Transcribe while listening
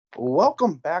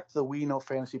Welcome back to the We Know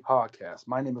Fantasy podcast.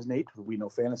 My name is Nate with We Know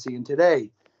Fantasy, and today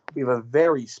we have a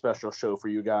very special show for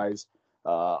you guys.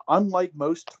 Unlike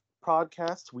most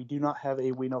podcasts, we do not have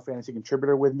a We Know Fantasy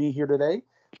contributor with me here today.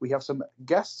 We have some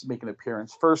guests make an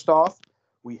appearance. First off,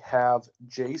 we have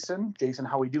Jason. Jason,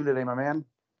 how we doing today, my man?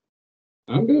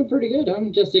 I'm doing pretty good.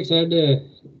 I'm just excited to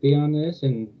be on this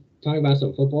and talk about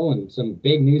some football and some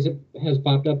big news that has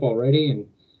popped up already and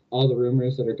all the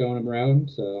rumors that are going around.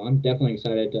 So I'm definitely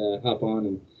excited to hop on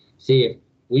and see if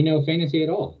we know fantasy at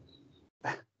all.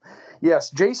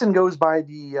 Yes, Jason goes by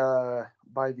the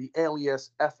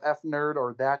alias FF Nerd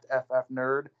or that FF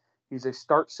Nerd. He's a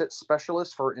start sit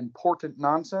specialist for important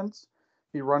nonsense.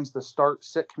 He runs the start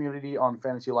sit community on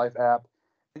Fantasy Life app.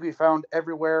 He can be found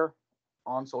everywhere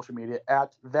on social media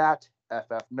at that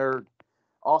FF Nerd.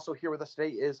 Also here with us today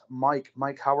is Mike.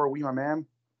 Mike, how are we, my man?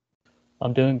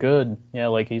 I'm doing good. Yeah,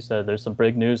 like he said, there's some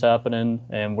big news happening,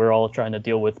 and we're all trying to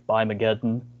deal with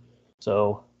Bimageddon.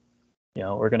 So,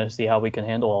 we're going to see how we can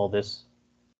handle all this.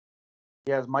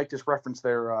 Yeah, as Mike just referenced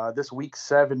there, this week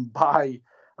 7 bye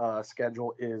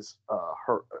schedule is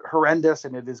horrendous,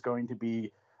 and it is going to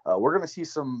be. We're going to see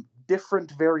some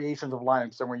different variations of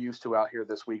lineups than we're used to out here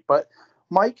this week. But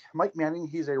Mike Manning,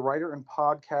 he's a writer and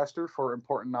podcaster for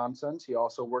Important Nonsense. He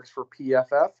also works for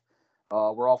PFF.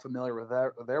 We're all familiar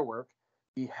with their work.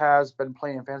 He has been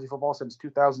playing fantasy football since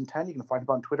 2010. You can find him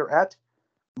on Twitter at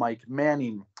Mike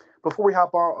Manning. Before we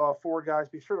hop on forward, guys,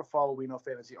 be sure to follow We Know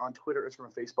Fantasy on Twitter, Instagram,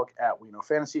 and Facebook at We Know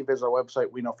Fantasy. Visit our website,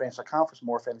 WeKnowFantasy.com, for some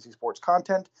more fantasy sports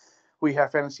content. We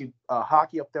have fantasy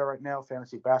hockey up there right now.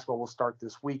 Fantasy basketball will start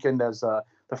this weekend as the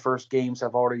first games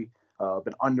have already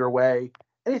been underway.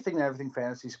 Anything and everything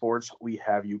fantasy sports, we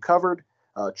have you covered.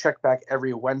 Check back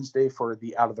every Wednesday for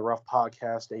the Out of the Rough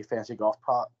podcast, a fantasy golf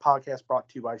podcast brought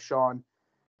to you by Sean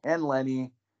and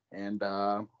Lenny. And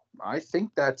I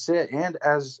think that's it. And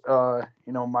as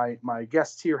my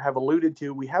guests here have alluded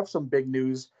to, we have some big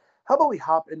news. How about we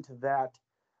hop into that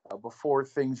before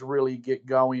things really get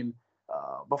going?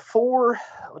 Before,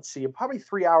 let's see, probably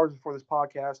 3 hours before this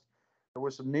podcast, there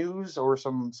was some news or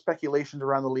some speculations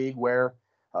around the league where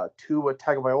Tua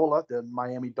Tagovailoa, the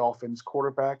Miami Dolphins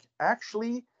quarterback,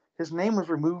 actually his name was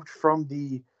removed from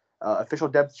the official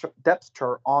depth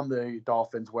chart on the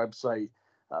Dolphins website.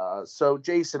 So,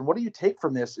 Jason, what do you take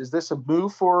from this? Is this a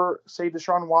move for, say,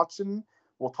 Deshaun Watson?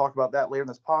 We'll talk about that later in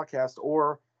this podcast.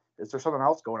 Or is there something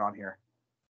else going on here?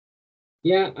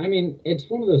 Yeah, I mean, it's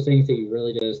one of those things that you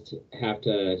really just have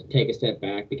to take a step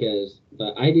back because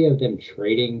the idea of them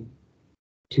trading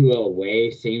Tua away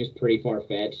seems pretty far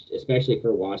fetched, especially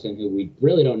for Watson, who we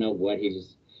really don't know what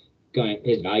his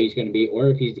value is going to be, or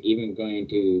if he's even going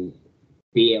to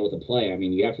be able to play. I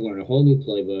mean, you have to learn a whole new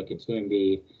playbook. It's going to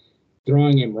be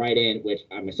throwing him right in, which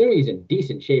I'm assuming he's in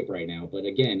decent shape right now. But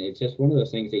again, it's just one of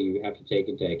those things that you have to take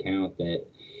into account that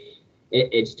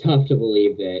it's tough to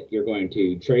believe that you're going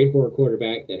to trade for a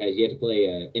quarterback that has yet to play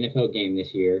an NFL game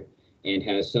this year and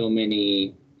has so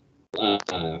many,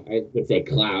 I would say,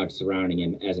 clouds surrounding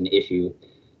him as an issue.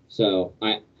 So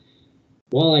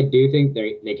while I do think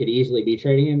they could easily be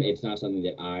trading him, it's not something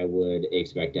that I would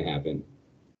expect to happen.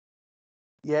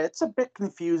 Yeah, it's a bit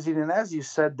confusing. And as you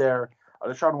said there,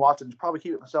 Deshaun Watson's probably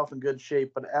keeping himself in good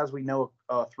shape. But as we know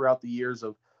throughout the years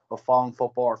of following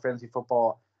football or fantasy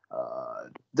football,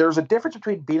 there's a difference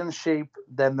between being in shape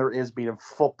than there is being in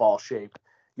football shape.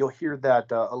 You'll hear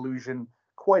that allusion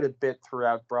quite a bit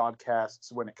throughout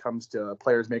broadcasts when it comes to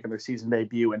players making their season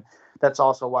debut. And that's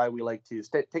also why we like to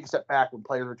take a step back when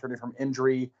players returning from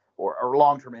injury or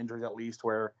long-term injuries, at least,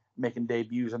 where making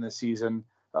debuts in this season.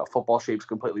 Football shape's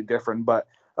completely different. But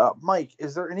Mike,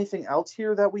 is there anything else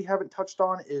here that we haven't touched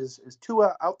on? Is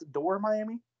Tua out the door in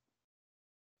Miami?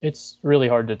 It's really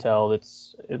hard to tell.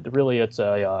 It's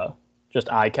a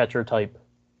just eye catcher type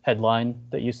headline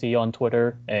that you see on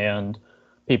Twitter, and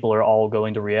people are all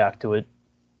going to react to it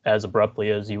as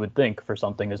abruptly as you would think for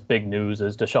something as big news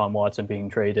as Deshaun Watson being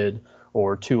traded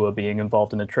or Tua being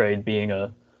involved in the trade, being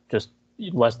a just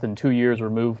less than 2 years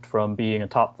removed from being a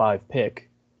top 5 pick.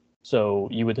 So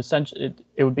you would essentially,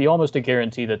 it would be almost a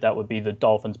guarantee that that would be the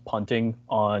Dolphins punting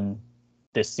on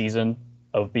this season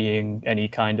of being any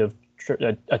kind of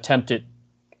attempt at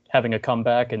having a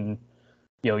comeback and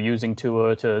using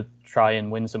Tua to try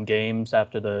and win some games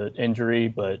after the injury.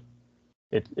 But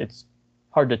it's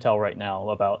hard to tell right now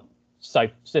about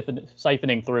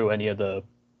siphoning through any of the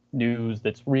news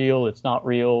that's real, it's not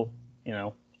real.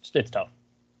 It's tough.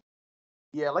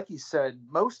 Yeah, like you said,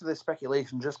 most of the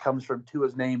speculation just comes from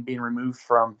Tua's name being removed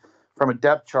from a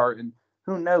depth chart, and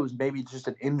who knows? Maybe it's just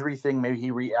an injury thing. Maybe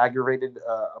he re-aggravated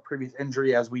a previous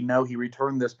injury. As we know, he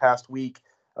returned this past week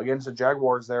against the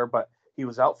Jaguars there, but he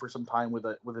was out for some time with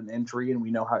an injury, and we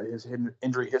know how his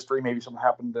injury history. Maybe something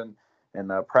happened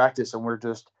in practice, and we're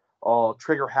just all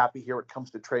trigger happy here when it comes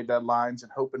to trade deadlines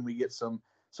and hoping we get some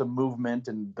movement.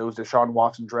 And those Deshaun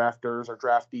Watson drafters or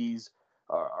draftees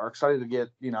are excited to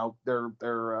get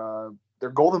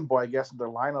their golden boy, I guess, in their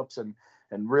lineups and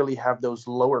really have those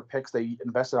lower picks they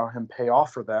invested on him pay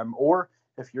off for them. Or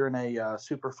if you're in a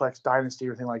super flex dynasty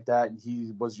or anything like that, and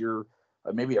he was your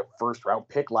maybe a first round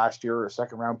pick last year or a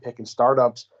second round pick in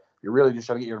startups, you're really just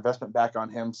trying to get your investment back on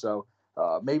him. So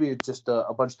maybe it's just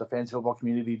a bunch of the fantasy football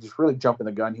community just really jumping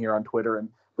the gun here on Twitter, and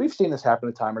we've seen this happen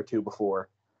a time or two before.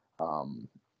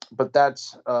 But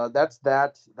that's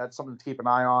something to keep an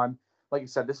eye on. Like you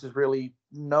said, this is really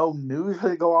no news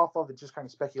to go off of. It's just kind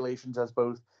of speculations, as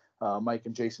both Mike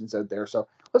and Jason said there. So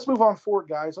let's move on forward,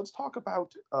 guys. Let's talk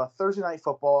about Thursday Night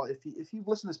Football. If you've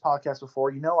listened to this podcast before,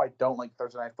 you know I don't like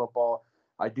Thursday Night Football.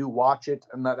 I do watch it,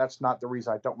 and that's not the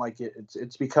reason I don't like it.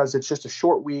 It's because it's just a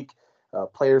short week.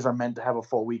 Players are meant to have a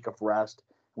full week of rest.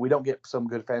 We don't get some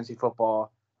good fantasy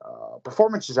football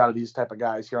performances out of these type of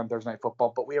guys here on Thursday Night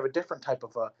Football, but we have a different type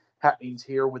of happenings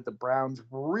here with the Browns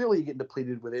really getting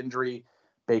depleted with injury.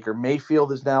 Baker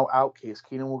Mayfield is now out. Case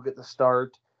Keenum will get the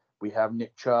start. We have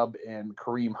Nick Chubb and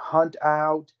Kareem Hunt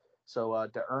out. So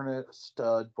D'Ernest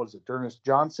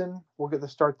Johnson will get the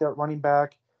start there at running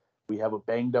back. We have a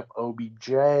banged up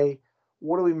OBJ.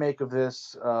 What do we make of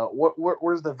this?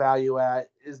 Where's the value at?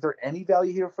 Is there any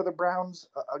value here for the Browns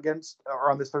against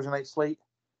or on this Thursday night slate?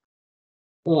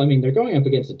 Well, I mean, they're going up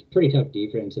against a pretty tough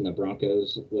defense in the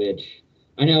Broncos, which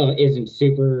I know isn't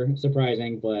super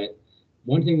surprising, but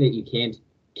one thing that you can't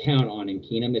count on in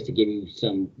Keenum is to give you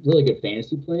some really good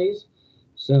fantasy plays.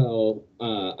 So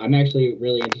I'm actually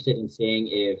really interested in seeing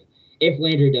if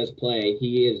Landry does play,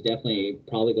 he is definitely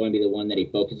probably going to be the one that he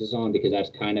focuses on because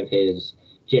that's kind of his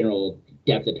general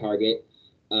depth of target.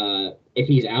 If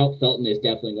he's out, Felton is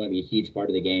definitely going to be a huge part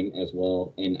of the game as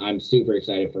well. And I'm super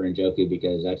excited for Njoku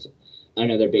because that's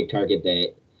another big target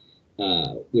that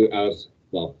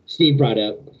Steve brought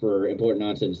up for Important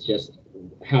Nonsense, just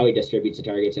how he distributes the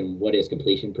targets and what his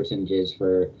completion percentage is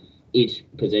for each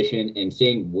position, and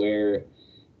seeing where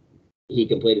he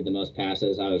completed the most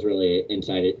passes. I was really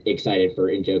excited for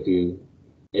Njoku,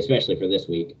 especially for this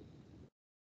week.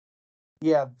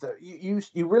 Yeah, you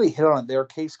really hit on it there.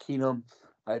 Case Keenum,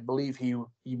 I believe he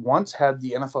once had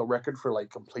the NFL record for like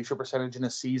completion percentage in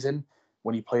a season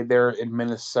when he played there in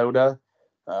Minnesota.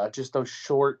 Just those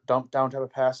short dump down type of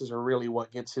passes are really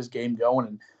what gets his game going.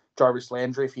 And Jarvis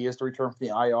Landry, if he is to return from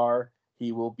the IR,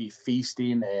 he will be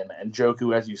feasting. And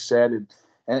Njoku, as you said,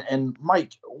 and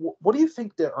Mike, what do you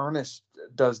think that Ernest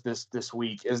does this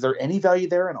week? Is there any value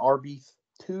there in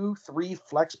RB2, 3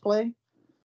 flex play?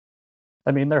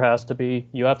 I mean, there has to be.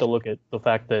 You have to look at the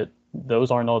fact that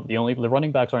those aren't the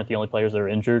running backs aren't the only players that are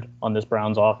injured on this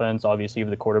Browns offense. Obviously,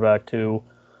 the quarterback too.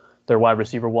 Their wide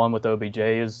receiver 1 with OBJ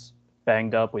is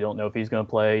banged up. We don't know if he's going to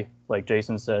play. Like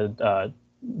Jason said,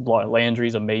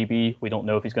 Landry's a maybe. We don't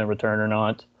know if he's going to return or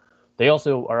not. They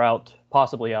also are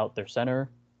possibly out their center,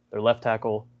 their left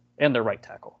tackle, and their right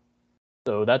tackle.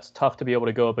 So that's tough to be able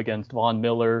to go up against Von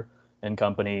Miller and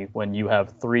company when you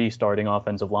have 3 starting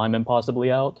offensive linemen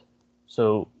possibly out.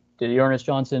 So D'Ernest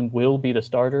Johnson will be the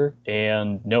starter,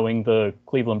 and knowing the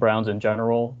Cleveland Browns in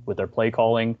general with their play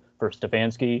calling for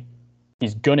Stefanski,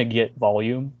 he's going to get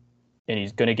volume, and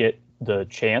he's going to get the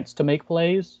chance to make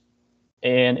plays.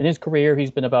 And in his career,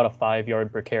 he's been about a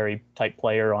 5-yard per carry type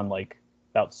player on like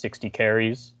about 60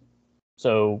 carries.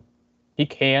 So he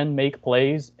can make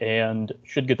plays and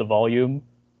should get the volume.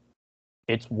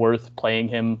 It's worth playing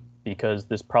him because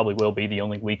this probably will be the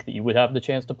only week that you would have the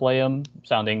chance to play him,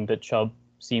 sounding that Chubb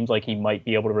seems like he might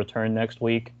be able to return next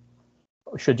week.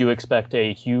 Should you expect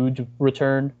a huge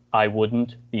return? I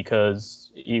wouldn't,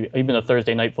 because even a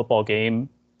Thursday night football game,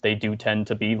 they do tend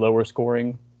to be lower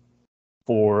scoring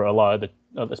for a lot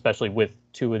of especially with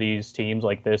 2 of these teams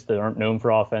like this that aren't known for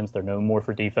offense. They're known more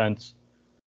for defense.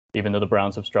 Even though the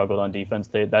Browns have struggled on defense,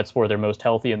 that's where they're most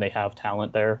healthy and they have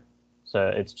talent there. So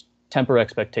it's temper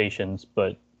expectations,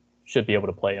 but should be able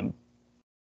to play him.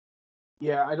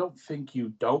 Yeah, I don't think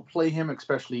you don't play him,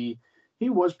 especially he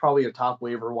was probably a top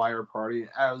waiver wire party,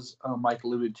 as Mike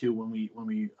alluded to when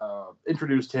we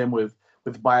introduced him with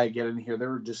bye again in here. There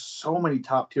were just so many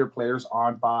top tier players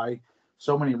on bye,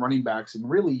 so many running backs, and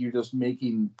really you're just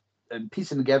making and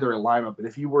piecing together a lineup. And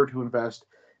if you were to invest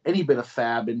any bit of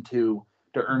fab into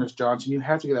D'Ernest Johnson, you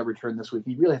have to get that return this week.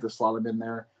 You really have to slot him in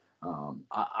there.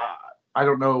 I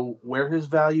don't know where his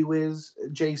value is,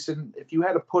 Jason. If you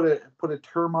had to put a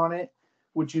term on it,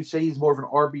 would you say he's more of an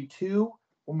RB2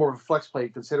 or more of a flex play,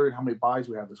 considering how many buys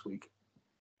we have this week?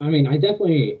 I mean, I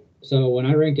definitely So when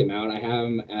I ranked him out, I have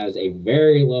him as a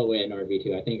very low end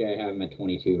RB2. I think I have him at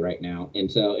 22 right now.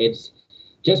 And so it's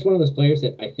just one of those players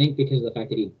that I think because of the fact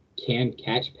that he can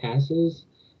catch passes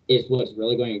is what's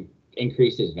really going to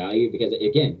increase his value. Because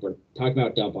again, we're talking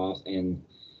about dump offs, and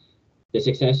the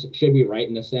success should be right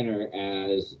in the center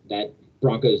as that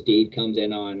Broncos D comes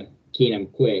in on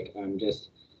Keenum quick. I'm just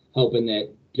hoping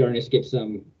that Darnus gets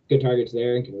some good targets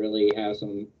there and can really have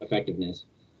some effectiveness.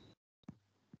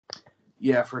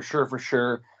 Yeah, for sure, for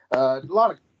sure. A lot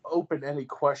of open-ended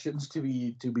questions to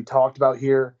be talked about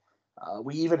here.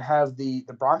 We even have the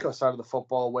Broncos side of the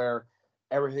football where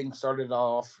everything started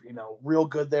off, real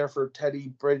good there for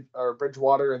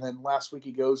Bridgewater, and then last week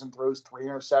he goes and throws 3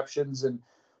 interceptions, and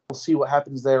we'll see what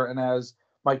happens there. And as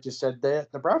Mike just said,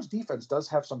 the Browns defense does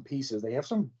have some pieces. They have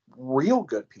some real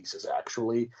good pieces,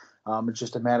 actually. It's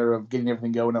just a matter of getting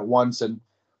everything going at once, and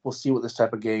we'll see what this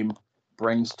type of game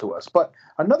brings to us. But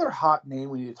another hot name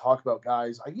we need to talk about,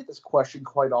 guys. I get this question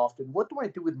quite often. What do I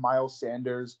do with Miles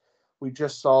Sanders? We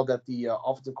just saw that the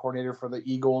offensive coordinator for the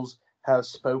Eagles has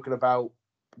spoken about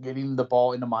getting the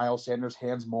ball into Miles Sanders'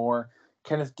 hands more.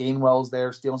 Kenneth Gainwell's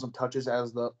there stealing some touches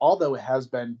although it has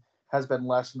been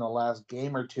less in the last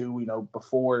game or two.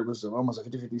 Before it was almost a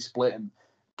 50-50 split, and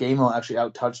Gainwell actually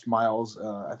outtouched Miles,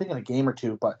 I think in a game or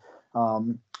two. But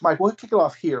Mike, we'll kick it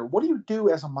off here. What do you do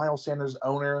as a Miles Sanders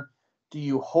owner? Do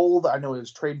you hold? I know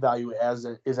his trade value is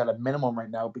at a minimum right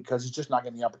now because he's just not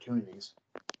getting the opportunities.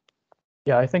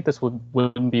 Yeah, I think this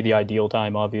wouldn't be the ideal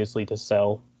time, obviously, to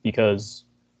sell because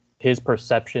his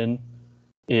perception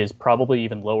is probably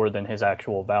even lower than his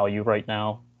actual value right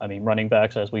now. I mean, running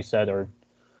backs, as we said, are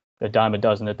a dime a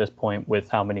dozen at this point with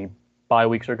how many bye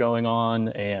weeks are going on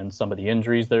and some of the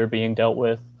injuries that are being dealt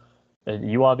with.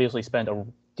 You obviously spent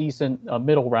a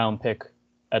middle round pick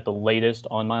at the latest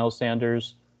on Miles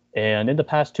Sanders. And in the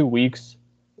past 2 weeks,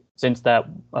 since that,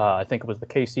 I think it was the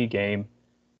KC game,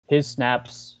 his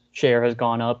snaps share has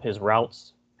gone up, his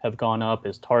routes have gone up,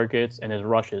 his targets and his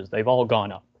rushes, they've all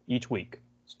gone up each week.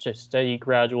 It's just steady,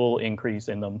 gradual increase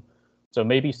in them. So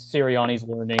maybe Sirianni's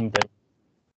learning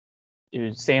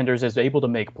that Sanders is able to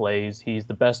make plays. He's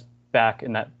the best back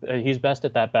in that. He's best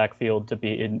at that backfield to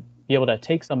be able to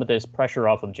take some of this pressure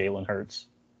off of Jalen Hurts,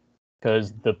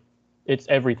 because it's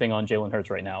everything on Jalen Hurts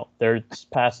right now. They're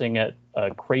passing at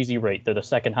a crazy rate. They're the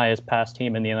second highest pass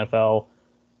team in the NFL.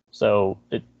 So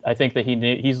I think that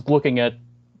he's looking at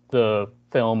the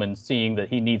film and seeing that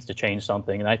he needs to change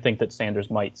something. And I think that Sanders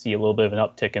might see a little bit of an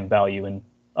uptick in value in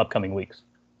upcoming weeks.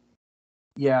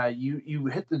 Yeah, you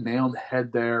hit the nail on the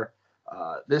head there.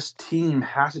 This team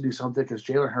has to do something because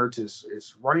Jalen Hurts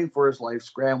is running for his life,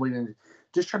 scrambling, and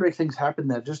just trying to make things happen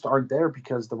that just aren't there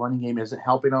because the running game isn't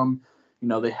helping them.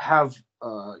 They have,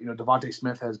 Devontae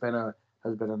Smith has been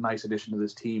a nice addition to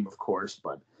this team, of course.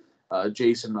 But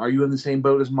Jason, are you in the same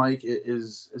boat as Mike?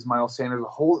 Is Miles Sanders a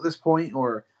whole at this point,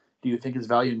 or do you think his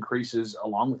value increases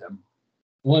along with him?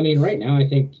 Well, I mean, right now I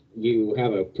think you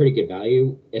have a pretty good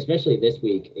value, especially this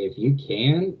week. If you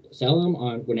can sell him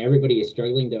on when everybody is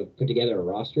struggling to put together a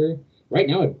roster, right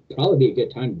now it'd probably be a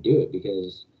good time to do it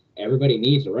because everybody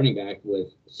needs a running back with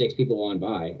 6 people on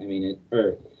bye. I mean,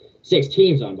 or 6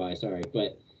 teams on bye, sorry.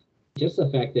 But just the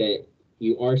fact that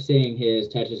you are seeing his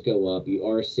touches go up, you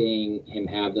are seeing him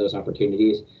have those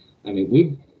opportunities. I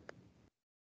mean,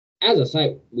 as a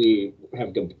site, we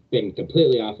have been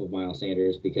completely off of Miles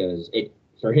Sanders because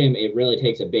for him, it really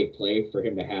takes a big play for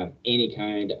him to have any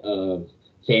kind of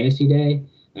fantasy day.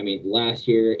 I mean, last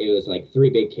year it was like 3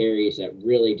 big carries that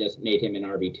really just made him an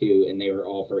RB2, and they were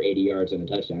all for 80 yards and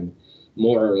a touchdown,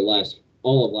 more or less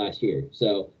all of last year.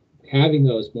 So having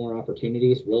those more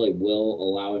opportunities really will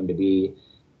allow him to be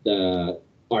the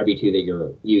RB2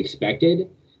 that you expected.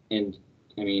 And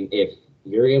I mean, if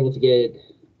you're able to get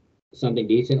something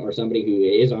decent or somebody who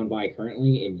is on bye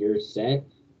currently and you're set,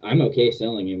 I'm okay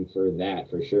selling him for that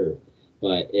for sure.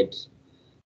 But it's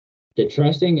the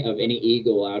trusting of any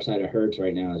Eagle outside of Hurts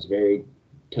right now is very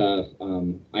tough.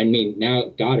 I mean,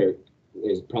 now Goddard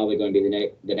is probably going to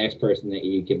be the next person that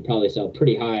you can probably sell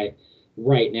pretty high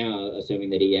right now, assuming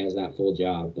that he has that full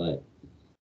job, but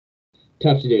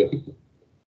tough to do.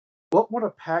 What would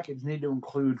a package need to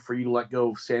include for you to let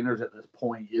go of Sanders at this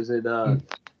point? Is it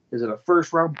a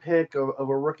first-round pick of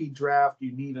a rookie draft? Do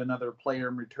you need another player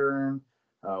in return?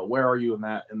 Where are you in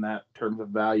that terms of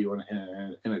value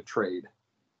in a trade?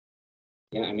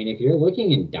 Yeah, I mean, if you're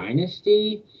looking in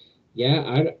Dynasty,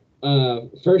 yeah,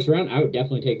 first round, I would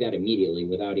definitely take that immediately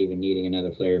without even needing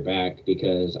another player back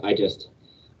because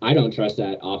I don't trust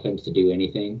that offense to do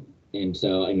anything. And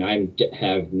I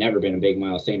have never been a big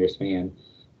Miles Sanders fan.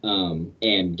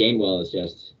 And Gainwell is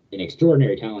just an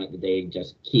extraordinary talent that they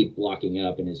just keep locking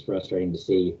up, and it's frustrating to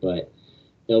see. But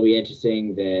it'll be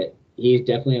interesting that he's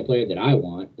definitely a player that I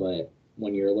want. But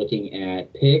when you're looking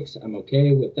at picks, I'm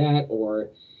okay with that. Or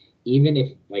even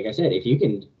if, like I said, if you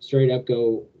can straight up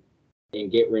go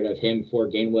and get rid of him for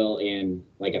Gainwell in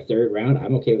like a third round,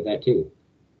 I'm okay with that too.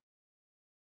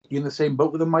 You in the same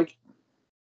boat with him, Mike?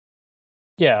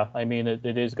 Yeah, I mean,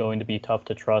 it is going to be tough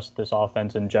to trust this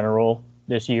offense in general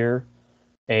this year.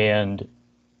 And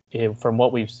from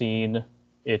what we've seen,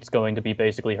 it's going to be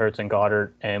basically Hurts and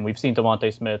Goddard. And we've seen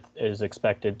DeVonta Smith is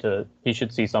expected to, he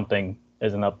should see something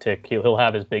as an uptick. He'll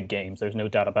have his big games. There's no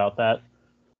doubt about that.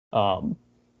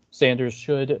 Sanders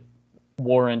should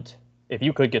warrant, if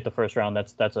you could get the first round,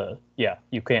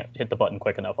 you can't hit the button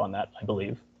quick enough on that, I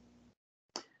believe.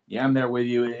 Yeah, I'm there with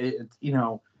you.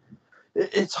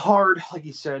 It's hard, like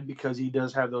you said, because he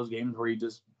does have those games where he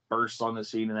just bursts on the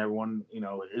scene and everyone,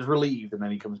 is relieved, and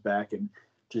then he comes back and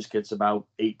just gets about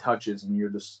 8 touches, and you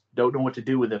just don't know what to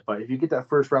do with it. But if you get that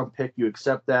first round pick, you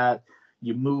accept that,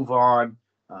 you move on.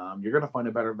 You're going to find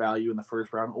a better value in the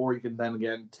first round, or you can then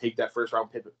again take that first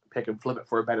round pick and flip it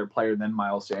for a better player than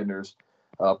Miles Sanders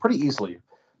pretty easily.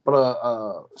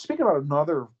 But speaking about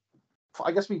another,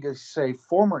 I guess we could say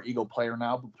former Eagle player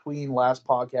now, between last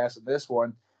podcast and this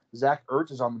one, Zach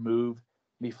Ertz is on the move,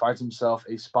 and he finds himself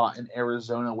a spot in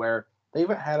Arizona where they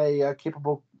haven't had a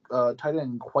capable tight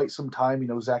end in quite some time.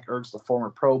 Zach Ertz, the former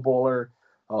Pro Bowler,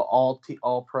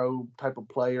 all-pro type of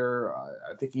player.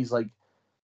 I think he's like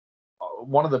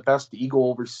one of the best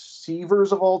Eagle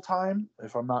receivers of all time,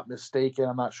 if I'm not mistaken.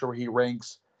 I'm not sure where he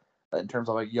ranks in terms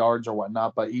of like yards or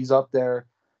whatnot, but he's up there,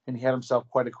 and he had himself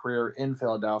quite a career in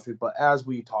Philadelphia. But as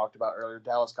we talked about earlier,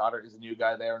 Dallas Goedert is a new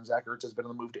guy there, and Zach Ertz has been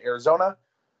on the move to Arizona.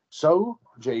 So,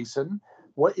 Jason,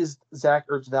 what is Zach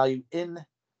Ertz's value in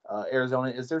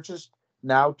Arizona? Is there just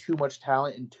now too much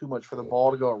talent and too much for the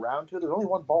ball to go around to? There's only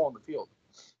one ball on the field.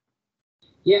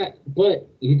 Yeah, but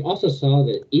you also saw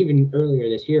that even earlier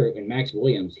this year in Max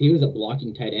Williams, he was a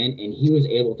blocking tight end, and he was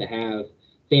able to have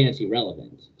fantasy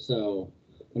relevance. So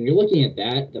when you're looking at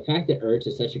that, the fact that Ertz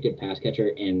is such a good pass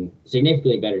catcher and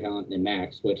significantly better talent than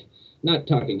Max, which not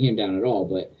talking him down at all,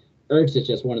 but Ertz is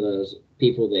just one of those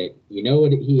people that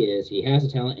what he is. He has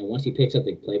a talent, and once he picks up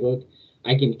the playbook,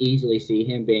 I can easily see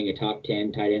him being a top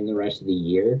 10 tight end the rest of the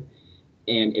year.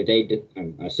 And if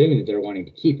I'm assuming that they're wanting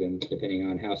to keep him, depending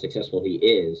on how successful he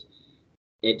is,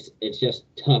 it's just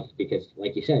tough because,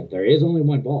 like you said, there is only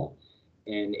one ball.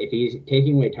 And if he's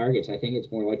taking away targets, I think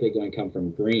it's more likely going to come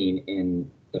from Green.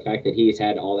 And the fact that he's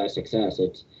had all that success,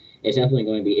 it's definitely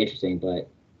going to be interesting. But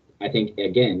I think,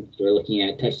 again, we're looking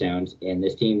at touchdowns, and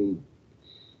this team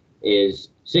is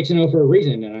 6-0 for a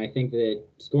reason. And I think that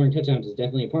scoring touchdowns is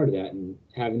definitely a part of that. And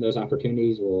having those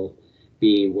opportunities will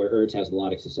be where Ertz has a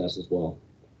lot of success as well.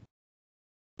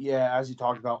 Yeah, as you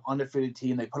talked about, undefeated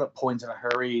team. They put up points in a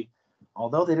hurry,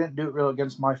 although they didn't do it really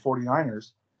against my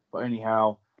 49ers. But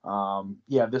anyhow,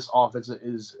 this offense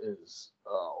is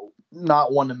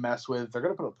not one to mess with. They're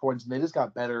going to put up points, and they just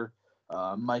got better.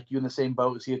 Mike, you in the same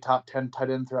boat? Is he a top 10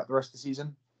 tight end throughout the rest of the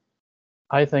season?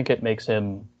 I think it makes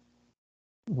him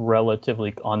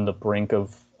relatively on the brink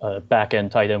of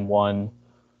back-end tight end 1,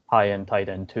 high-end tight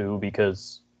end 2,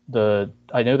 because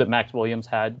I know that Max Williams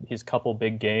had his couple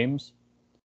big games,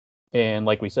 and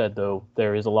like we said, though,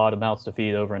 there is a lot of mouths to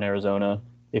feed over in Arizona.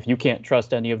 If you can't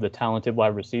trust any of the talented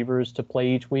wide receivers to play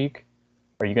each week,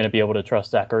 are you going to be able to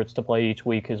trust Zach Ertz to play each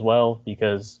week as well?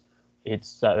 Because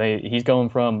he's going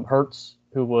from Hurts,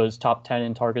 who was top 10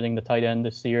 in targeting the tight end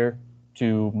this year,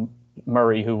 to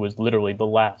Murray, who was literally the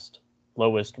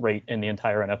lowest rate in the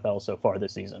entire NFL so far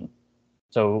this season.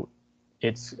 So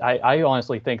I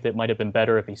honestly think that it might have been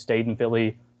better if he stayed in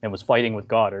Philly and was fighting with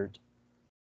Goddard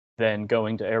than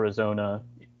going to Arizona.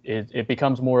 It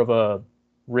becomes more of a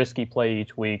risky play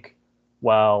each week,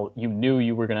 while you knew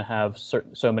you were going to have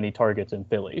so many targets in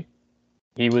Philly.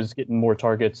 He was getting more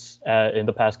targets in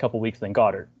the past couple weeks than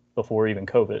Goddard before even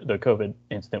the COVID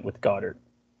incident with Goddard.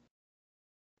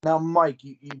 Now, Mike,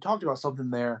 you talked about something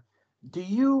there. Do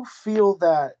you feel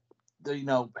that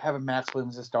having Max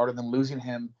Williams as starter and then losing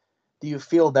him, do you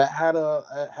feel that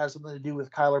has something to do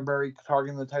with Kyler Murray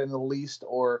targeting the tight end the least,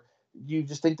 or do you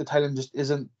just think the tight end just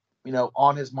isn't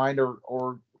on his mind,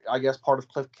 or I guess part of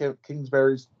Cliff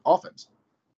Kingsbury's offense?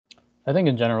 I think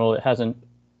in general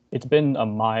it's been a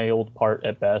mild part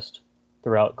at best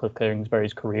throughout Cliff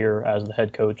Kingsbury's career as the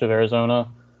head coach of Arizona.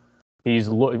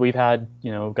 We've had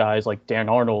guys like Dan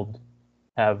Arnold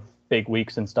have big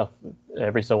weeks and stuff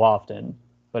every so often,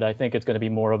 but I think it's going to be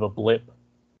more of a blip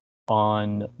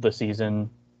on the season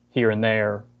here and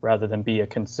there rather than be a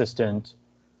consistent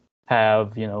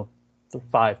have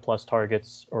 5+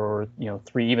 targets or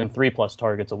even 3+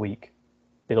 targets a week.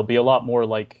 It'll be a lot more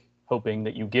like hoping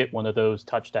that you get one of those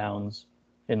touchdowns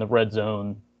in the red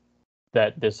zone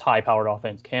that this high-powered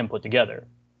offense can put together.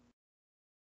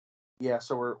 Yeah,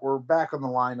 so we're back on the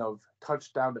line of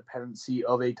touchdown dependency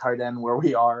of a tight end where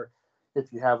we are.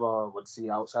 If you have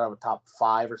outside of a top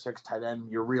 5 or 6 tight end,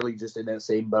 you're really just in that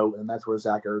same boat, and that's where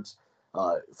Zach Ertz,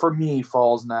 for me,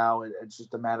 falls now. It's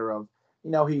just a matter of,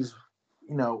 he's,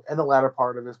 in the latter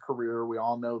part of his career. We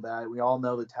all know that. We all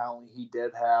know the talent he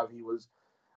did have. He was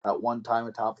at one time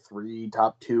a top 3,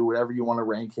 top 2, whatever you want to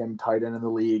rank him, tight end in the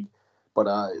league.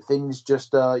 But things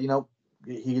just,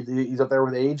 he's up there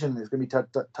with age, and there's going to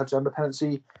be touchdown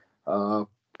dependency,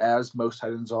 as most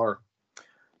tight ends are.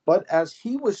 But as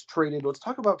he was traded, let's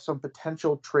talk about some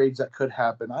potential trades that could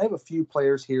happen. I have a few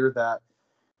players here that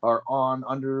are on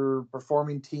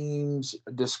underperforming teams,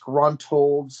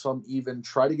 disgruntled. Some even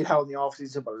try to get out in the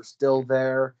offseason but are still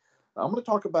there. I'm going to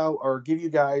talk about or give you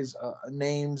guys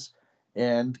names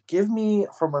and give me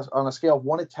on a scale of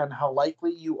 1 to 10 how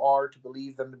likely you are to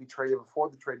believe them to be traded before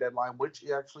the trade deadline, which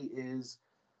actually is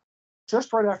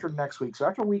just right after next week. So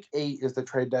after week 8 is the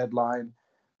trade deadline.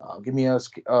 Give me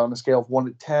on a scale of 1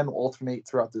 to 10. We'll alternate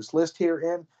throughout this list here.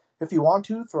 And if you want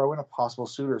to, throw in a possible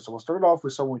suitor. So we'll start off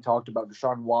with someone we talked about,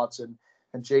 Deshaun Watson.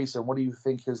 And Jason, what do you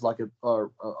think his likability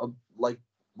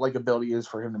is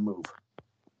for him to move?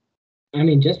 I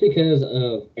mean, just because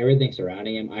of everything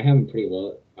surrounding him, I have him pretty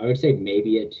low. I would say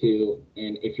maybe a 2.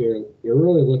 And if you're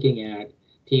really looking at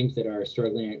teams that are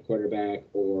struggling at quarterback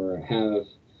or have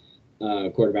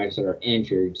quarterbacks that are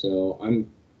injured, so I'm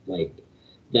like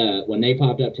when they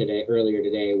popped up earlier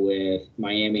today with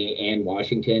Miami and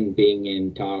Washington being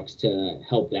in talks to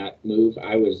help that move,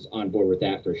 I was on board with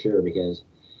that for sure because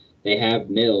they have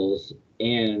Mills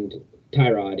and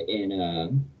Tyrod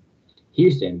in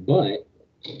Houston, but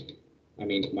I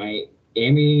mean,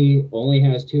 Miami only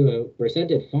has 2. Brissett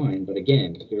did fine, but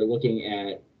again, you're looking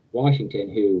at Washington,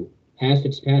 who has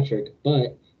Fitzpatrick,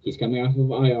 but he's coming off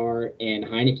of IR, and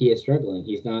Heineke is struggling.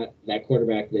 He's not that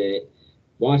quarterback that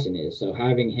Watson is. So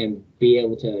having him be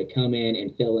able to come in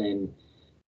and fill in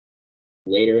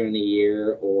later in the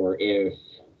year, or if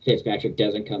Fitzpatrick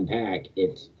doesn't come back,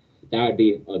 that would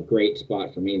be a great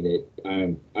spot for me. That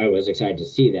I was excited to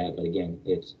see that, but again,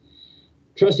 it's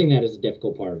trusting that is a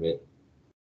difficult part of it.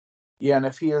 Yeah, and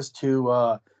if he is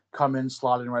to come in,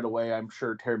 slot in right away, I'm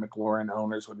sure Terry McLaurin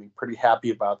owners would be pretty happy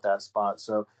about that spot.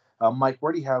 So, Mike,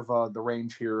 where do you have the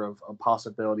range here of a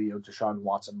possibility of Deshaun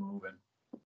Watson moving?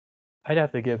 I'd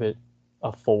have to give it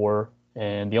a 4,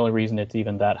 and the only reason it's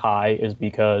even that high is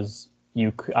because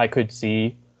I could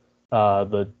see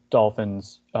the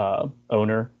Dolphins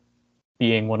owner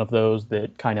being one of those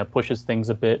that kind of pushes things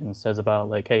a bit and says about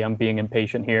like, hey, I'm being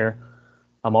impatient here.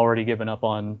 I'm already giving up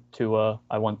on Tua.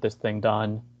 I want this thing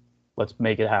done. Let's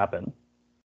make it happen.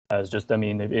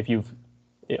 If you've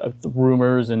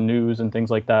rumors and news and things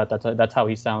like that, that's how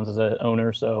he sounds as an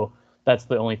owner. So that's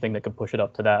the only thing that could push it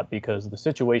up to that, because the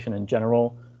situation in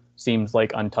general seems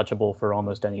like untouchable for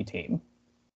almost any team.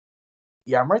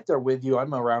 Yeah, I'm right there with you.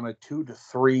 I'm around a 2 to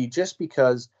 3, just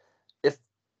because if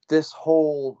this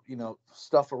whole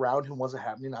stuff around him wasn't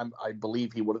happening, I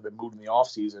believe he would have been moved in the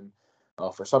offseason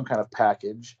for some kind of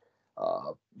package.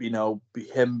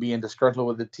 Him being disgruntled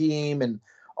with the team and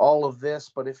all of this.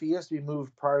 But if he has to be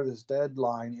moved prior to this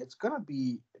deadline, it's gonna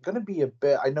be a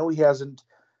bit. I know he hasn't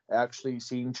actually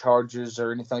seen charges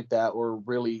or anything like that, or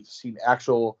really seen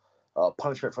actual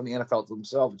punishment from the NFL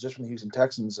themselves, just from the Houston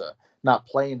Texans not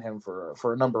playing him for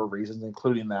a number of reasons,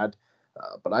 including that.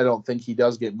 But I don't think he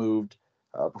does get moved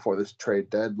before this trade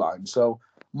deadline. So,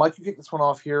 Mike, you kick this one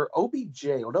off here. OBJ,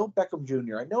 Odell Beckham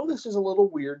Jr. I know this is a little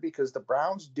weird because the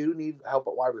Browns do need help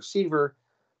at wide receiver,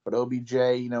 but OBJ,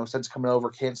 since coming over,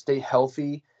 can't stay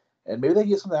healthy, and maybe they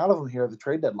get something out of him here at the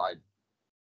trade deadline.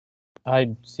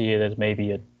 I'd see it as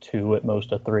maybe a 2, at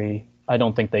most a 3. I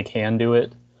don't think they can do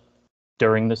it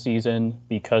during the season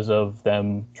because of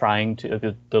them trying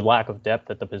to the lack of depth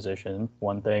at the position.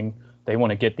 One thing, they want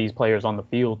to get these players on the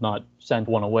field, not send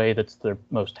one away that's their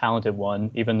most talented one.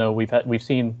 Even though we've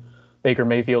seen Baker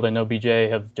Mayfield and OBJ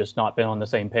have just not been on the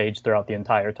same page throughout the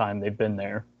entire time they've been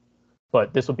there.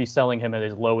 But this would be selling him at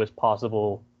his lowest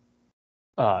possible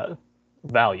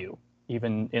value.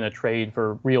 Even in a trade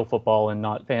for real football and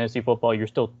not fantasy football,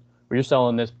 you're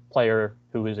selling this player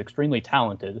who is extremely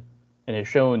talented and has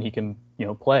shown he can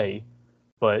play,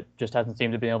 but just hasn't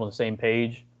seemed to be able on the same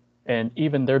page. And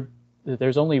even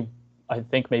there's only, I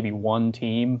think, maybe one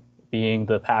team, being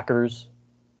the Packers,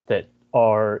 that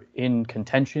are in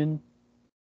contention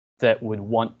that would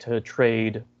want to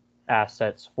trade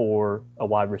assets for a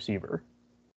wide receiver.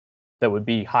 that would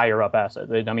be higher up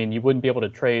assets. I mean, you wouldn't be able to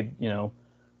trade,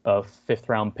 a 5th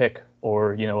round pick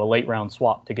or, a late round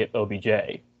swap to get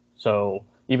OBJ. So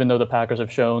even though the Packers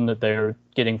have shown that they're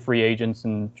getting free agents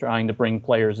and trying to bring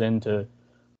players in to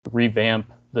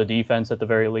revamp the defense at the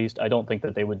very least, I don't think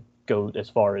that they would go as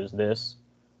far as this.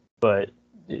 But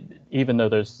even though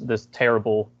there's this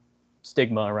terrible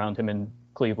stigma around him in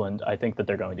Cleveland, I think that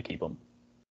they're going to keep him.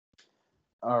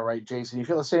 All right, Jason, you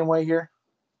feel the same way here?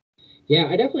 Yeah,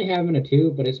 I definitely have him in a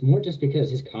 2, but it's more just because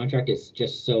his contract is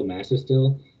just so massive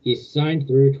still. He's signed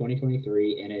through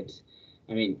 2023, and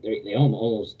they owe him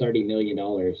almost $30 million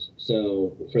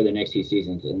so for the next few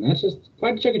seasons. And that's just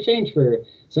quite a chunk of change for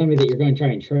somebody that you're going to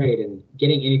try and trade, and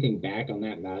getting anything back on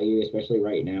that value, especially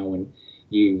right now when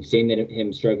you've seen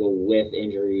him struggle with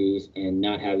injuries and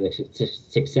not have the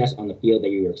success on the field that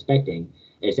you were expecting.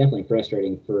 It's definitely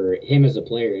frustrating for him as a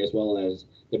player as well as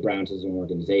the Browns as an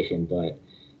organization, but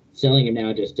selling him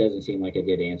now just doesn't seem like a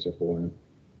good answer for him.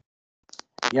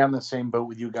 Yeah, I'm in the same boat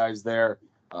with you guys there.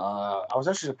 I was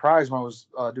actually surprised when I was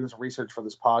doing some research for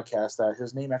this podcast that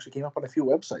his name actually came up on a few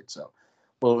websites. So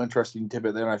a little interesting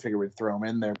tidbit there, and I figured we'd throw him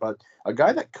in there. But a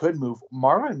guy that could move,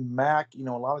 Marlon Mack,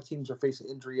 a lot of teams are facing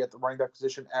injury at the running back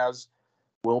position, as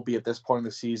will be at this point in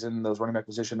the season. Those running back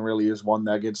position really is one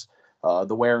that gets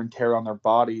the wear and tear on their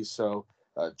bodies. So,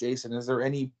 Jason, is there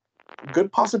any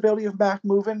good possibility of Mack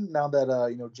moving now that,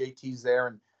 JT's there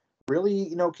and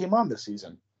really, came on this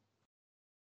season?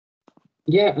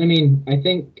 Yeah, I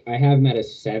think I have him at a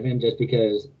 7 just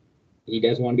because he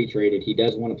does want to be traded. He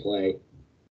does want to play.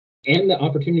 And the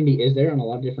opportunity is there on a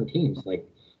lot of different teams. Like,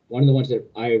 one of the ones that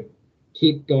I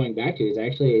keep going back to is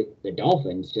actually the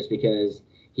Dolphins, just because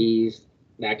he's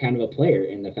that kind of a player.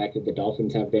 And the fact that the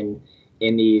Dolphins have been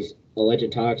in these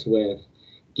alleged talks with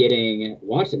getting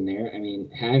Watson there,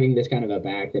 having this kind of a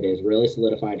back that is really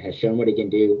solidified, has shown what he can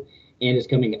do, and is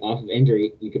coming off of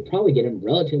injury, you could probably get him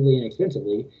relatively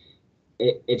inexpensively.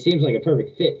 It seems like a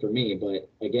perfect fit for me, but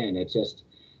again, it's just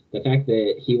the fact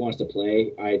that he wants to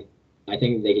play. I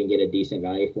think they can get a decent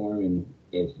value for him, and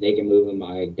if they can move him,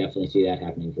 I definitely see that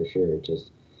happening for sure.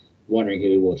 Just wondering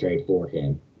who will trade for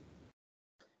him.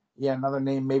 Yeah, another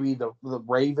name, maybe the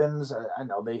Ravens. I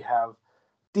know they have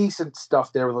decent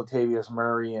stuff there with Latavius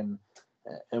Murray and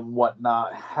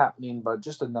whatnot happening, but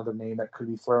just another name that could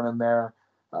be thrown in there.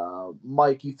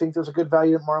 Mike, you think there's a good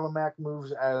value that Marlon Mack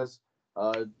moves, as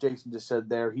Jason just said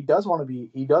there? He does want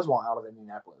out of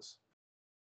Indianapolis.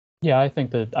 Yeah, I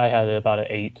think that I had it about an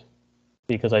 8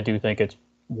 because I do think it's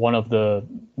one of the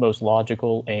most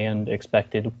logical and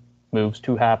expected moves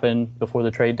to happen before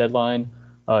the trade deadline.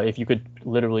 If you could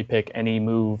literally pick any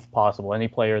move possible, any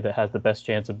player that has the best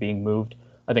chance of being moved,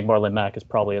 I think Marlon Mack is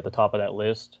probably at the top of that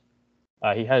list.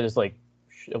 He had his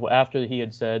after he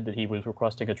had said that he was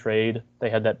requesting a trade, they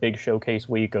had that big showcase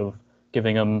week of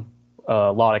giving him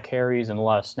a lot of carries and a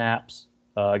lot of snaps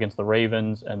against the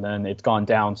Ravens, and then it's gone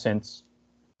down since.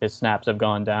 His snaps have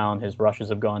gone down, his rushes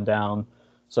have gone down.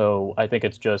 So I think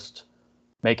it's just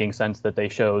making sense that they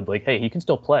showed, hey, he can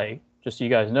still play. Just so you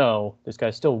guys know, this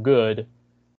guy's still good.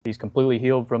 He's completely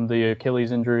healed from the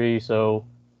Achilles injury, so,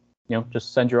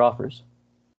 just send your offers.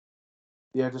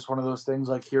 Yeah, just one of those things,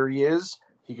 here he is.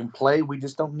 He can play. We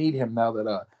just don't need him now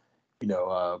that,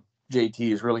 JT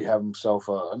has really have himself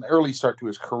an early start to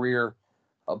his career.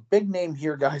 A big name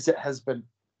here, guys, that has been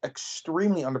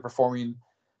extremely underperforming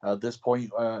at this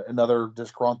point. Another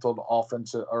disgruntled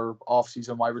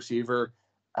off-season wide receiver,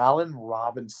 Allen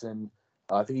Robinson.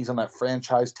 I think he's on that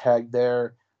franchise tag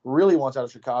there. Really wants out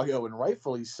of Chicago, and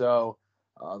rightfully so.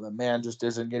 The man just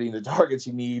isn't getting the targets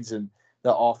he needs, and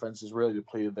the offense is really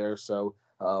depleted there. So,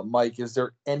 Mike, is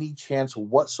there any chance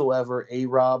whatsoever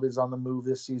A-Rob is on the move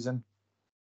this season?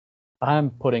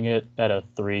 I'm putting it at a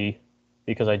 3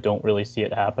 because I don't really see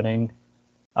it happening.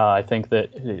 I think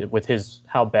that with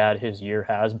how bad his year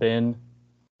has been,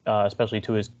 especially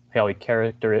to how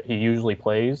he usually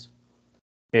plays,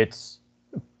 it's,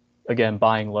 again,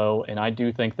 buying low. And I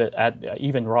do think that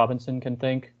even Robinson can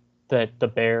think that the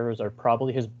Bears are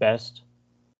probably his best,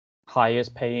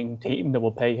 highest paying team that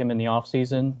will pay him in the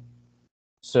offseason.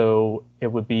 So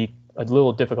it would be a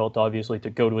little difficult, obviously, to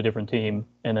go to a different team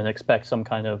and then expect some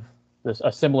kind of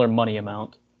a similar money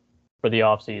amount for the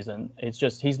offseason. It's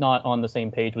just he's not on the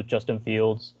same page with Justin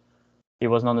Fields. He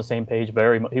wasn't on the same page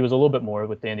he was a little bit more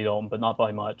with Andy Dalton, but not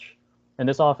by much. And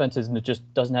this offense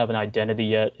just doesn't have an identity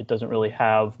yet. It doesn't really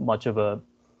have much of a,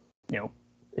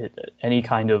 any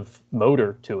kind of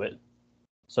motor to it.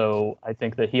 So I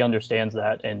think that he understands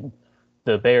that, and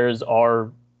the Bears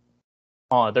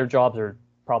their jobs are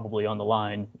probably on the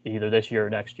line either this year or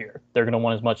next year. They're going to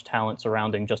want as much talent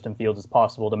surrounding Justin Fields as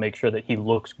possible to make sure that he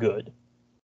looks good.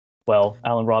 well,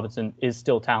 Allen Robinson is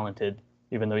still talented,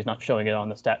 even though he's not showing it on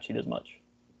the stat sheet as much.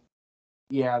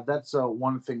 Yeah, that's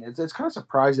one thing. It's kind of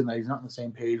surprising that he's not on the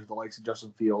same page with the likes of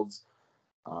Justin Fields,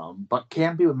 but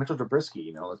can be with Mitchell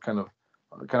Trubisky. It's kind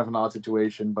of an odd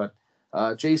situation. But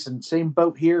Jason, same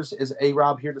boat here. Is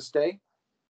A-Rob here to stay?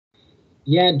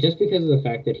 Yeah, just because of the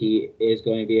fact that he is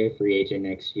going to be a free agent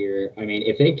next year. I mean,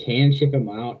 if they can ship him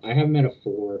out, I have him at a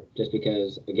 4, just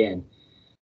because, again,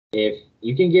 if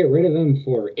you can get rid of him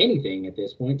for anything at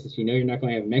this point, since you're not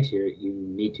going to have him next year, you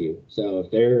need to. So if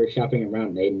they're shopping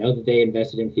around, they know that they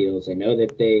invested in Fields. They know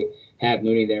that they have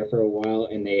Mooney there for a while,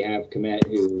 and they have Kmet,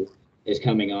 who is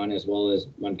coming on, as well as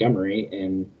Montgomery.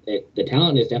 And the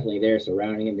talent is definitely there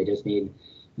surrounding him. They just need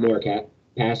more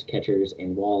pass catchers.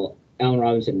 And while Allen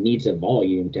Robinson needs a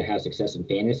volume to have success in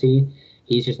fantasy,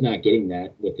 he's just not getting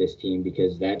that with this team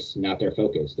because that's not their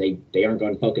focus. They aren't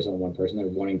going to focus on one person. They're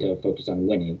wanting to focus on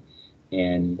winning.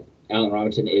 And Allen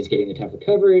Robinson is getting the tougher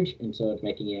coverage, and so it's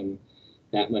making him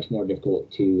that much more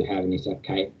difficult to have any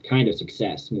kind of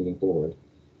success moving forward.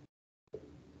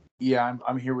 Yeah,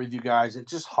 I'm here with you guys.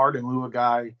 It's just hard to move a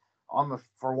guy on the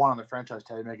franchise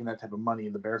tag, making that type of money,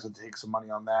 and the Bears have to take some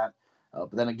money on that.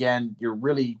 But then again, you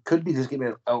really could be just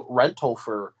getting a rental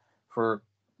for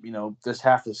this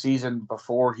half of the season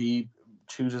before he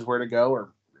chooses where to go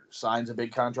or signs a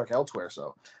big contract elsewhere.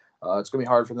 So it's going to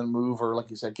be hard for them to move or, like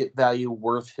you said, get value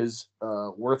worth his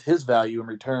value in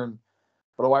return.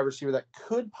 But a wide receiver that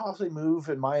could possibly move,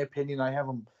 in my opinion, I have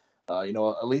him,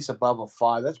 at least above a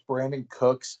 5. That's Brandon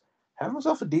Cooks. Having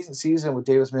himself a decent season with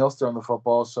Davis Mills throwing the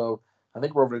football. So I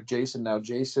think we're over to Jason now.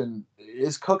 Jason,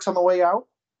 is Cooks on the way out?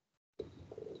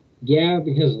 Yeah,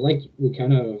 because like we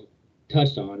kind of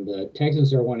touched on, the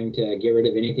Texans are wanting to get rid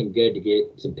of anything good to get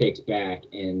some picks back.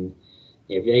 And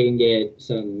if they can get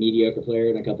some mediocre player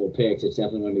and a couple of picks, it's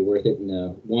definitely going to be worth it. And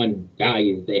the one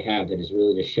value that they have that is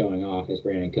really just showing off is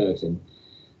Brandon Cooks. And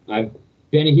I've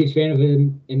been a huge fan of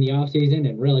him in the offseason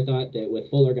and really thought that with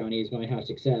Fuller gone, he's going to have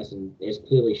success. And it's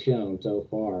clearly shown so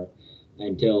far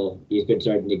until he's been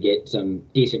starting to get some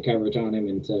decent coverage on him.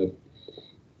 And so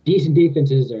decent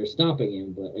defenses are stopping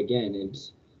him. But again,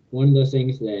 it's one of those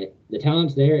things that the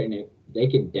talent's there and they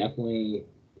can definitely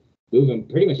move him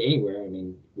pretty much anywhere. I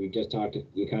mean, you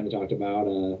kind of talked about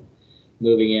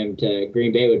moving him to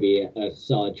Green Bay would be a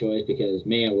solid choice because,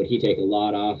 man, would he take a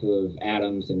lot off of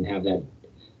Adams and have that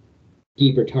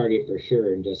deeper target for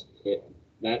sure. And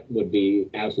that would be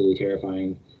absolutely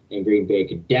terrifying. And Green Bay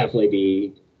could definitely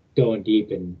be going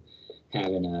deep and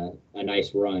having a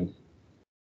nice run.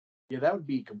 Yeah, that would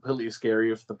be completely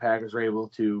scary if the Packers were able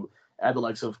to add the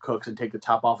likes of Cooks and take the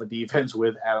top off of defense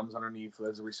with Adams underneath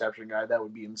as a reception guy. That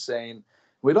would be insane.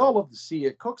 We'd all love to see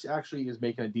it. Cooks actually is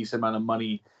making a decent amount of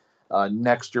money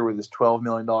next year with his $12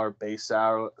 million base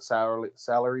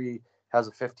salary, has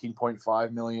a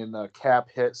 $15.5 million cap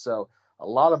hit. So a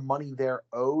lot of money there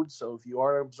owed. So if you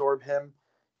are to absorb him,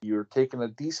 you're taking a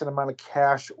decent amount of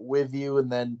cash with you.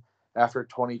 And then after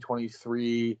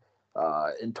 2023,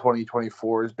 in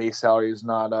 2024, his base salary is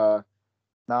not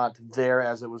there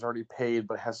as it was already paid,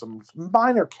 but has some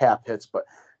minor cap hits, but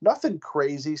nothing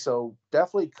crazy. So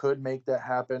definitely could make that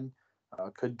happen.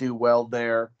 Could do well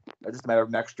there. Just a matter of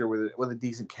next year with a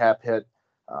decent cap hit.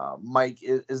 Mike,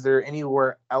 is there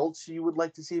anywhere else you would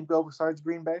like to see him go besides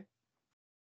Green Bay?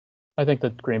 I think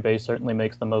that Green Bay certainly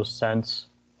makes the most sense.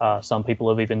 Some people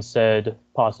have even said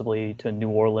possibly to New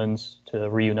Orleans to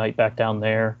reunite back down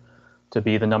there, to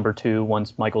be the number 2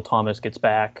 once Michael Thomas gets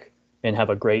back and have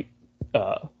a great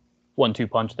 1-2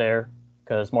 punch there.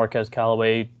 Because Marquez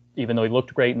Callaway, even though he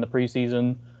looked great in the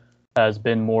preseason, has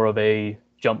been more of a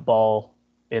jump ball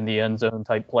in the end zone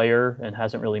type player and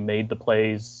hasn't really made the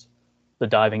plays, the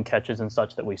diving catches and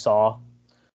such that we saw.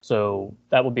 So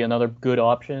that would be another good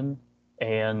option.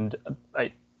 And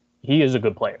he is a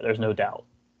good player. There's no doubt.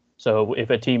 So if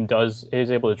a team is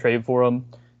able to trade for him,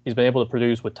 he's been able to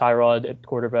produce with Tyrod at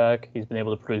quarterback. He's been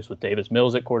able to produce with Davis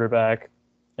Mills at quarterback.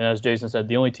 And as Jason said,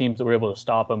 the only teams that were able to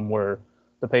stop him were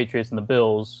the Patriots and the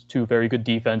Bills, 2 very good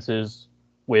defenses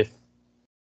with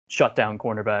shutdown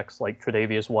cornerbacks like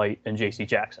Tre'Davious White and J.C.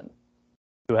 Jackson,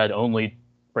 who had only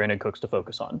Brandon Cooks to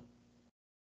focus on.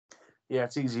 Yeah,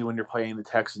 it's easy when you're playing the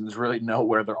Texans really know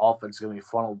where their offense is going to be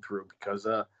funneled through because,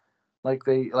 like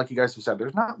you guys have said,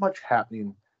 there's not much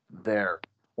happening there.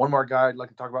 One more guy I'd like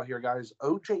to talk about here, guys.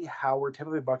 O.J. Howard,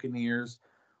 Tampa Bay Buccaneers,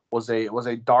 was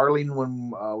a darling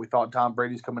when we thought Tom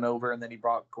Brady's coming over, and then he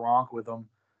brought Gronk with him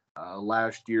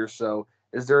last year. So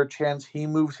is there a chance he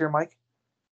moves here, Mike?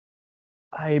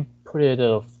 I put it at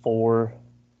a 4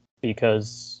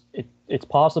 because it's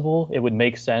possible. It would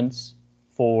make sense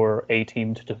for a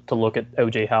team to look at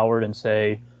O.J. Howard and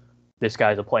say, this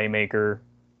guy's a playmaker.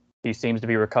 He seems to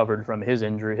be recovered from his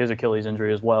injury, his Achilles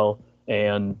injury as well,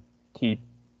 and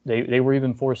they were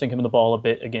even forcing him the ball a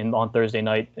bit again on Thursday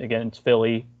night against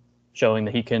Philly, showing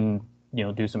that he can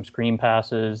do some screen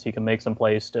passes, he can make some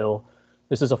plays still.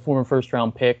 This is a former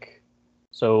first-round pick,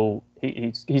 so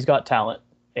he's got talent,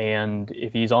 and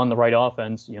if he's on the right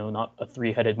offense, not a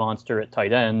three-headed monster at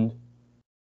tight end,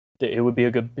 it would be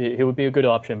a good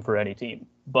option for any team.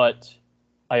 But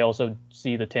I also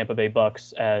see the Tampa Bay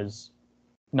Bucks as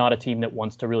not a team that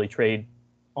wants to really trade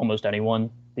almost anyone,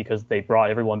 because they brought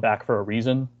everyone back for a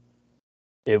reason.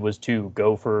 It was to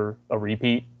go for a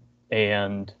repeat,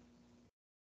 and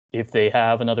if they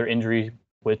have another injury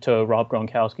to Rob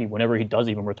Gronkowski, whenever he does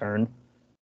even return,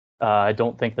 I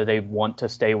don't think that they want to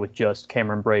stay with just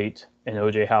Cameron Brate and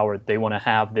OJ Howard. They want to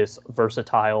have this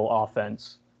versatile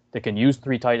offense that can use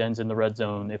 3 tight ends in the red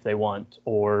zone if they want,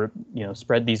 or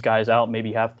spread these guys out,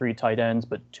 maybe have 3 tight ends,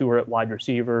 but 2 are at wide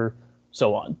receiver,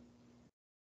 so on.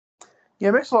 Yeah,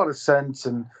 it makes a lot of sense.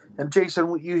 And Jason,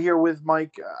 what you hear with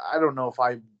Mike, I don't know if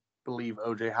I believe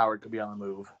OJ Howard could be on the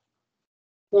move.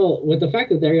 Well, with the fact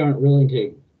that they aren't willing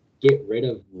to get rid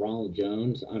of Ronald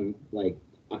Jones, I'm like,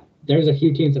 there's a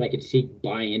few teams that I could see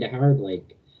buying into Howard.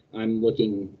 Like, I'm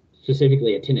looking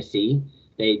specifically at Tennessee.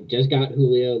 They just got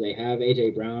Julio. They have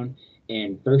AJ Brown,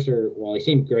 and Berkshire. While he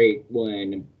seemed great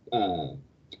when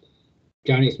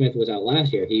Johnny Smith was out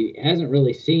last year, he hasn't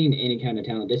really seen any kind of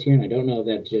talent this year, and I don't know if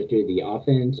that's just due to the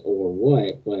offense or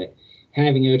what, but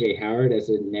having OJ Howard as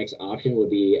the next option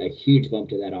would be a huge bump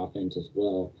to that offense as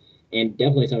well, and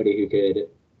definitely somebody who could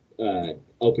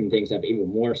open things up even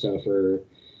more so for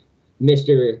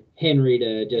Mr. Henry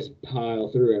to just pile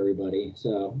through everybody.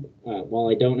 So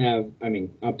while I don't have,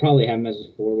 I'll probably have him as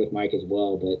a 4 with Mike as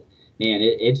well, but man,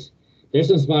 there's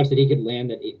some spots that he could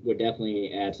land that it would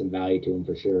definitely add some value to him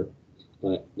for sure.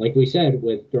 But like we said,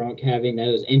 with Gronk having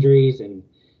those injuries and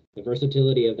the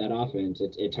versatility of that offense,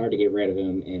 it's hard to get rid of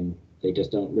him, and they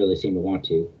just don't really seem to want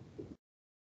to.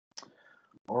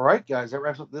 All right, guys, that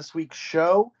wraps up this week's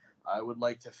show. I would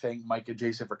like to thank Mike and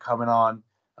Jason for coming on.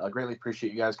 Greatly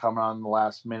appreciate you guys coming on in the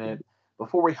last minute.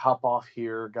 Before we hop off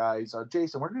here, guys,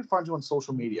 Jason, where can we find you on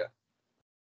social media?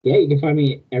 Yeah, you can find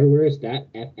me everywhere. It's that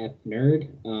FF Nerd,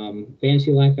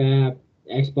 Fantasy Life app,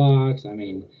 Xbox.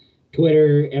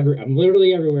 Twitter. I'm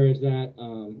literally everywhere. Is that?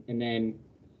 And then,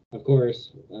 of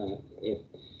course, if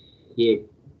you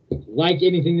like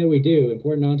anything that we do,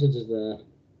 Important Nonsense is a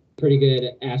pretty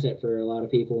good asset for a lot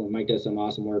of people, and Mike does some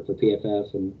awesome work for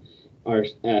PFF and our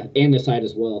and the site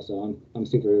as well. So I'm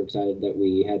super excited that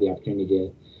we had the opportunity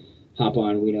to hop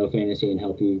on We Know Fantasy and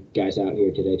help you guys out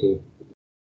here today too.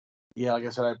 Yeah, like I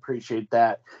said, I appreciate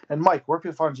that. And Mike, where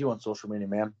can we find you on social media,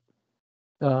 man?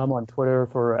 I'm on Twitter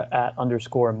for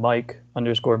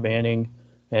 @_Mike_Manning,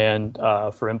 and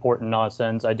for Important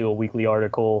Nonsense, I do a weekly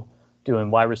article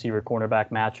doing wide receiver cornerback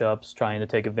matchups, trying to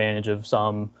take advantage of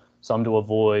some to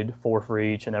avoid, 4 for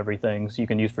each and everything. So you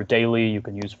can use for daily, you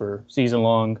can use for season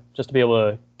long, just to be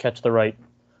able to catch the right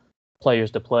players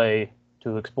to play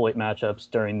to exploit matchups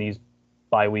during these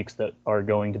bye weeks that are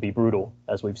going to be brutal,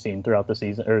 as we've seen throughout the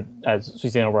season, or as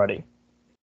we've seen already.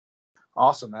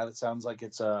 Awesome. That sounds like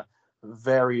it's a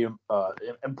very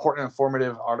important,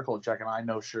 informative article to check, and I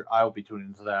know sure I'll be tuning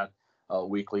into that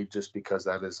weekly, just because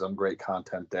that is some great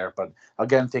content there. But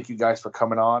again, thank you guys for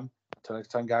coming on. Until next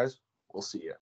time, guys, we'll see you.